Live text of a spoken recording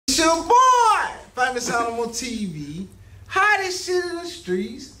your boy, Famous Animal TV. Hottest shit in the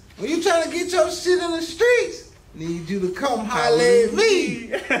streets. When you trying to get your shit in the streets, need you to come holler at me.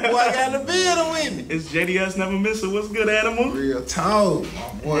 Boy, I got the building with me. It's JDS, never Missin. What's good, animal? Real talk,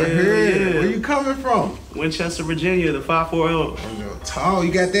 my boy. Yeah. Where you coming from? Winchester, Virginia, the 540. Real talk.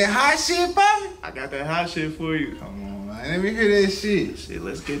 You got that hot shit for me? I got that hot shit for you. Come on, man. Let me hear that shit. Shit,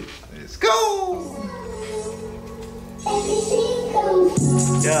 let's get it. Let's go.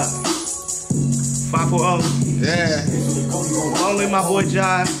 Yeah. 540. Yeah. Only my boy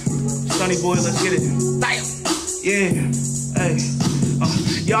Jai. Sunny boy, let's get it. Damn. Yeah. Hey.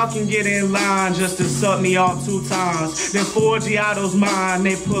 Y'all can get in line just to suck me off 2 times. Then 4 Giotto's mine,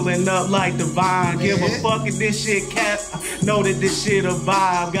 they pulling up like Divine. Give a fuck if this shit cap. Know that this shit a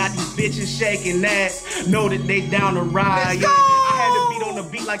vibe. Got these bitches shaking ass. Know that they down to ride. Yeah. I had to beat on the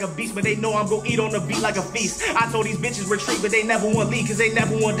beat like a beast, but they know I'm gon' eat on the beat like a feast. I told these bitches retreat, but they never want lead, cause they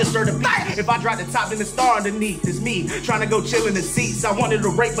never want to disturb the beat. If I drop the top, then the star underneath. It's me, trying to go chill in the seats. I wanted to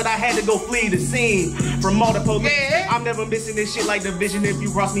rape, but I had to go flee the scene. From all the police, I'm never missing this shit like Division. If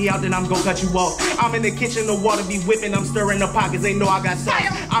you cross me out, then I'm gon' cut you off. I'm in the kitchen, the water be whipping. I'm stirring the pockets, they know I got sauce.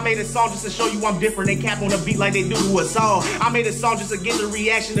 I made a song just to show you I'm different. They cap on the beat like they do to us all. I made a song just to get the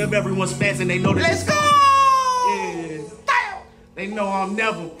reaction of everyone's fans, and they know that. Let's go! Yeah. They know I'm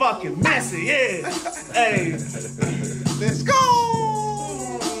never fucking messy, yeah. Hey. Let's go!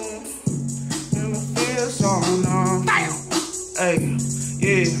 Hey,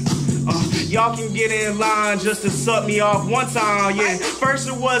 yeah. Y'all can get in line just to suck me off 1 time, yeah. First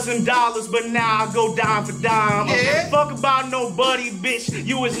it wasn't dollars, but now I go dime for dime. Fuck about nobody, bitch.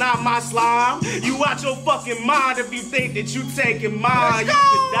 You is not my slime. You out your fucking mind if you think that you taking mine. You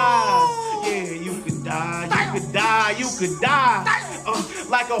could die. Yeah, you could die. You could die. You could die.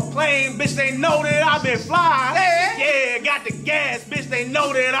 Like a plane, bitch, they know that I've been flying. Yeah, got the gas, bitch, they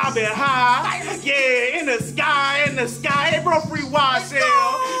know that I've been high. Yeah, in the sky, hey bro, free wide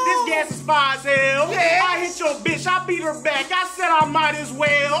sale. This gas is fire as hell. I hit your bitch, I beat her back. I said I might as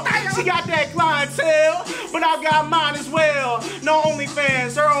well. She got that clientele, but I got mine as well. No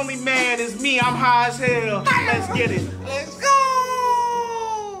OnlyFans, her only man is me, I'm high as hell. Let's get it. Let's go!